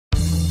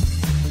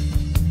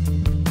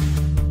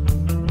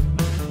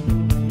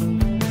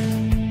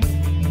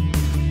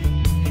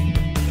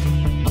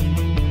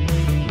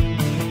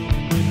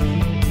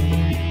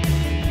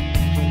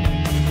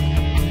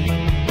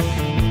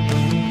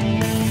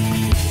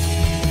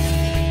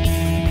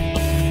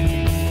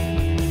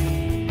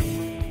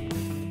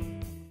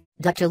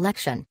Dutch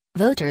election,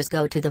 voters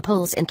go to the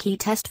polls in key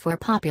test for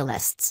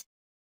populists.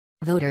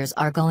 Voters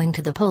are going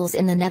to the polls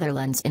in the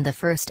Netherlands in the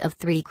first of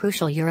three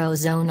crucial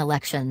eurozone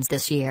elections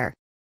this year.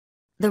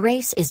 The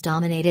race is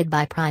dominated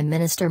by Prime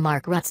Minister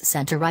Mark Rutte's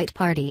centre-right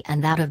party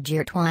and that of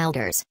Geert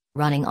Wilders,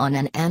 running on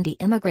an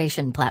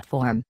anti-immigration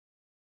platform.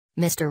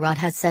 Mr. Rutte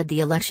has said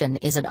the election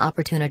is an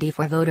opportunity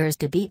for voters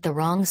to beat the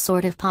wrong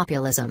sort of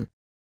populism.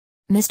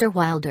 Mr.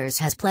 Wilders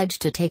has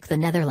pledged to take the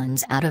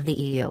Netherlands out of the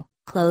EU,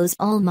 close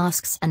all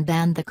mosques and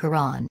ban the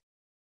Koran.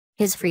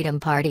 His Freedom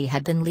Party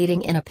had been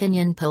leading in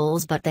opinion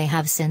polls, but they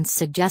have since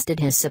suggested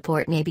his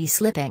support may be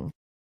slipping.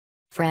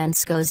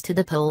 France goes to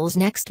the polls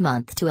next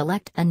month to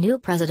elect a new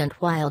president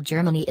while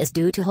Germany is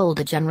due to hold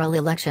a general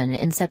election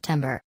in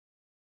September.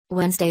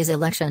 Wednesday's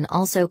election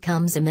also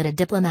comes amid a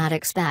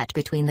diplomatic spat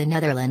between the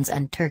Netherlands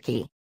and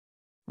Turkey.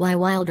 Why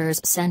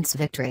Wilders scents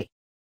victory?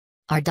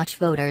 Are Dutch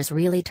voters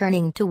really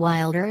turning to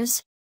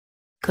Wilders?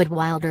 Could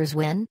Wilders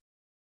win?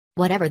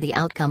 Whatever the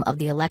outcome of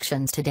the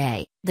elections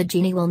today, the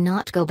genie will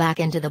not go back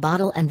into the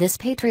bottle, and this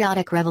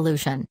patriotic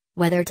revolution,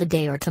 whether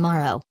today or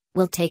tomorrow,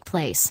 will take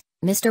place,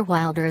 Mr.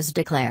 Wilders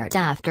declared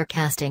after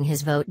casting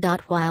his vote.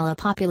 While a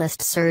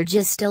populist surge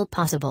is still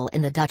possible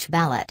in the Dutch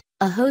ballot,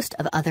 a host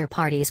of other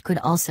parties could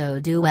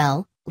also do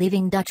well,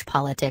 leaving Dutch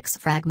politics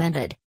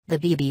fragmented, the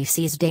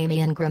BBC's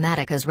Damian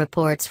Grammaticas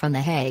reports from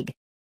The Hague.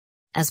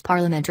 As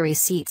parliamentary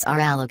seats are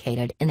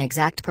allocated in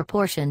exact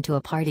proportion to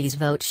a party's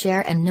vote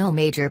share and no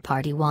major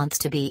party wants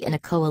to be in a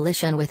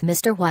coalition with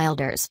Mr.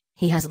 Wilders,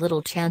 he has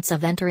little chance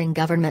of entering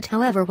government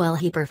however well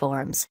he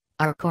performs,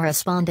 our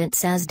correspondent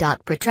says.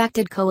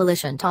 Protracted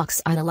coalition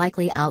talks are the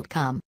likely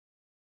outcome.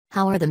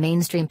 How are the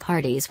mainstream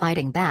parties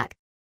fighting back?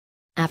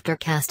 After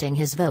casting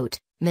his vote,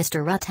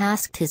 Mr. Rutte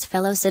asked his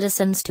fellow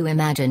citizens to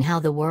imagine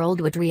how the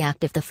world would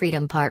react if the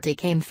Freedom Party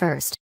came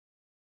first.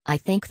 I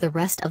think the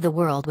rest of the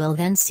world will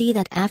then see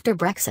that after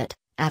Brexit,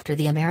 after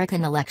the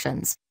American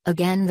elections,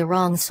 again the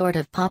wrong sort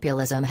of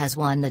populism has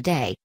won the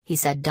day, he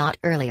said.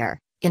 Earlier,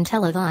 in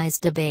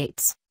televised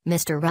debates,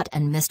 Mr. Rutte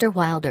and Mr.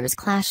 Wilders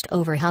clashed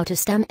over how to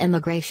stem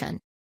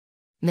immigration.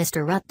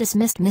 Mr. Rutte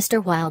dismissed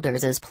Mr.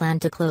 Wilders's plan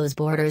to close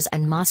borders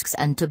and mosques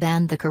and to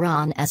ban the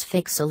Koran as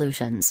fake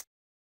solutions.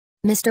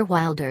 Mr.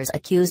 Wilders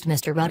accused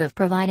Mr. Rutte of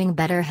providing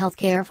better health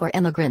care for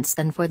immigrants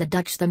than for the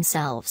Dutch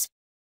themselves.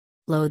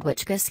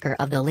 Lodewijk Kisker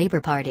of the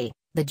Labour Party,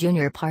 the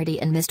junior party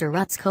in Mr.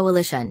 Rutte's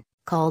coalition,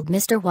 called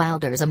Mr.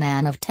 Wilders a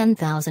man of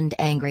 10,000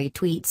 angry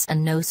tweets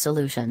and no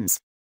solutions.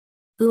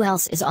 Who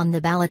else is on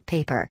the ballot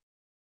paper?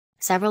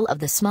 Several of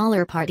the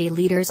smaller party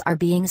leaders are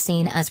being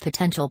seen as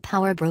potential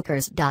power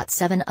brokers.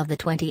 7 of the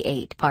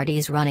 28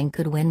 parties running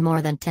could win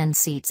more than 10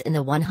 seats in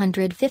the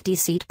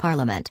 150-seat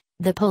parliament,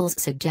 the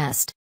polls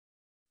suggest.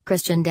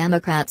 Christian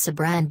Democrat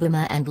Sabran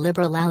Buma and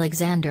Liberal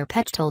Alexander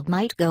Pechtold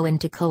might go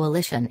into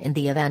coalition in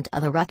the event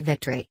of a Rutte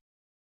victory.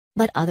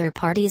 But other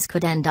parties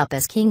could end up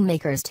as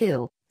kingmakers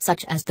too,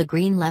 such as the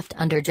Green Left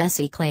under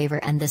Jesse Klaver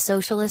and the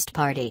Socialist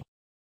Party.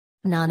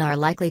 None are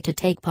likely to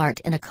take part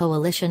in a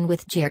coalition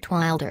with Geert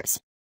Wilders.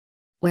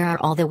 Where are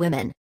all the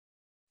women?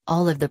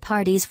 All of the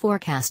parties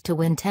forecast to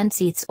win 10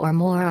 seats or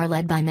more are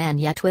led by men,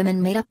 yet women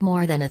made up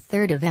more than a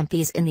third of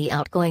MPs in the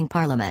outgoing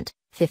parliament,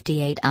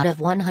 58 out of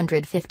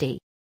 150.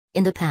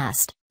 In the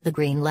past, the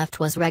Green Left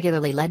was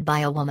regularly led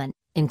by a woman,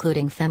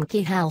 including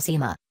Femke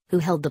Halsema, who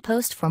held the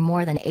post for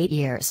more than 8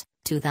 years,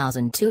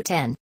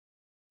 2000-10.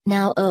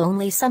 Now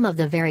only some of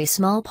the very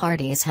small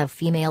parties have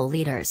female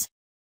leaders.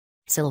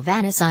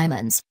 Sylvana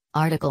Simons,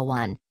 Article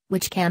 1,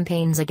 which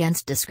campaigns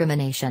against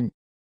discrimination.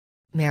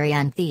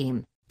 Marianne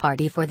Thieme,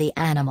 Party for the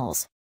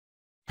Animals.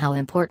 How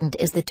important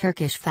is the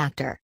Turkish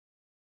factor?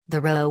 The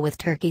row with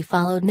Turkey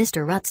followed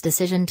Mr. Rutte's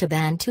decision to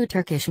ban 2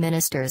 Turkish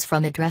ministers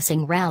from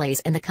addressing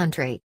rallies in the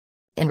country.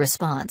 In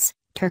response,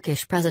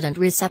 Turkish President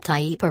Recep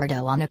Tayyip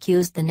Erdogan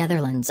accused the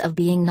Netherlands of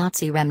being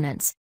Nazi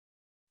remnants.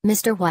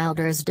 Mr.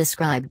 Wilders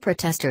described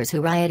protesters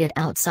who rioted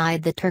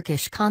outside the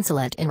Turkish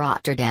consulate in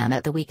Rotterdam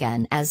at the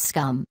weekend as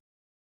scum.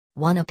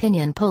 One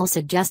opinion poll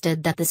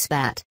suggested that the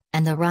spat,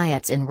 and the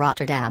riots in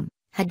Rotterdam,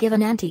 had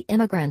given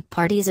anti-immigrant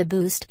parties a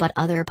boost, but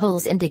other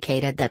polls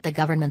indicated that the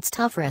government's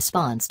tough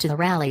response to the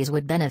rallies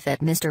would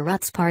benefit Mr.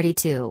 Rutte's party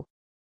too.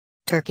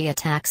 Turkey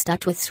attacks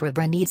Dutch with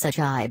Srebrenica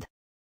jibe.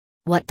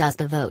 What does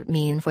the vote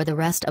mean for the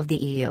rest of the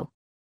EU?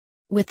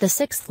 With the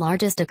 6th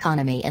largest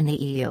economy in the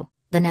EU,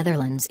 the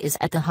Netherlands is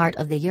at the heart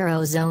of the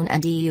eurozone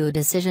and EU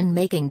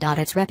decision-making.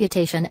 Its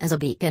reputation as a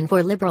beacon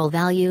for liberal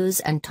values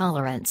and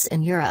tolerance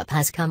in Europe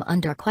has come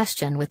under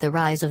question with the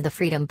rise of the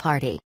Freedom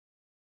Party.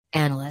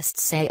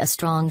 Analysts say a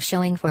strong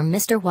showing for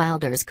Mr.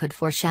 Wilders could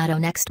foreshadow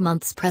next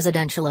month's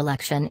presidential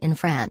election in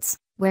France,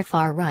 where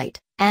far-right,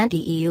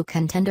 anti-EU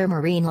contender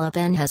Marine Le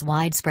Pen has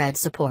widespread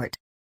support.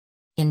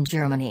 In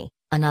Germany,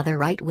 another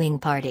right-wing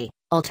party,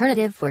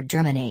 Alternative for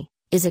Germany,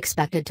 is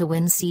expected to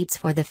win seats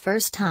for the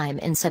first time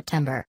in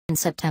September.